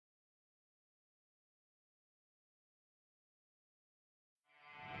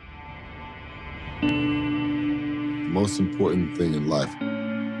The most important thing in life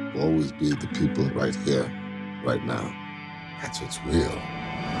will always be the people right here, right now. That's what's real.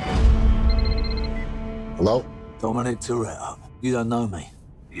 Hello? Dominic Toretto. You don't know me.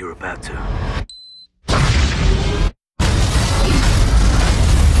 You're about to.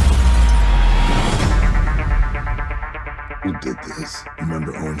 Who did this?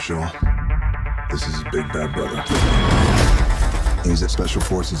 Remember Owen Shaw? This is his big bad brother. He's a special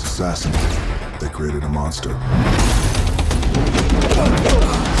forces assassin. They created a monster.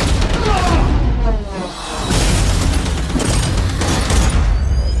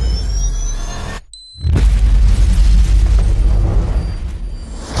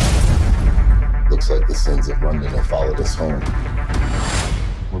 Looks like the sins of London have followed us home.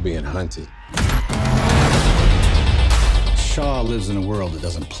 We're being hunted. Shaw lives in a world that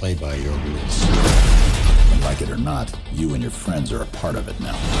doesn't play by your rules. And like it or not, you and your friends are a part of it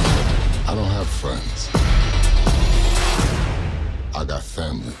now. I don't have friends. I got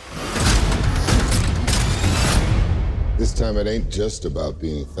family. This time it ain't just about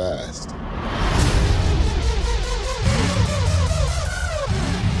being fast.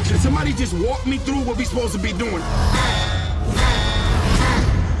 Can somebody just walk me through what we supposed to be doing?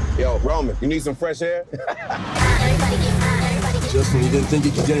 Yo, Roman, you need some fresh air? Just when you didn't think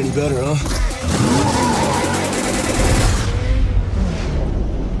it could get any better, huh?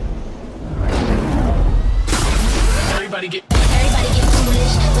 Everybody get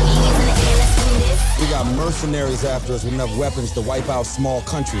foolish. Put your hands in the air, let's do this. We got mercenaries after us with enough weapons to wipe out small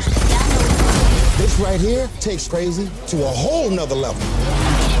countries. This right here takes crazy to a whole nother level.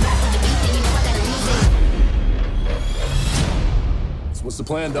 So what's the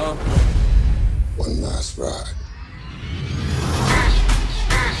plan, Dom? One last ride.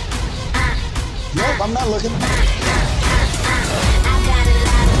 Nope, I'm not looking.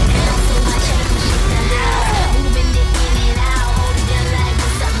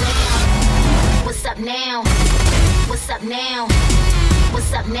 What's up now? What's up now?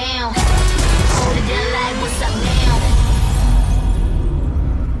 What's up now? Hold it down like what's up now?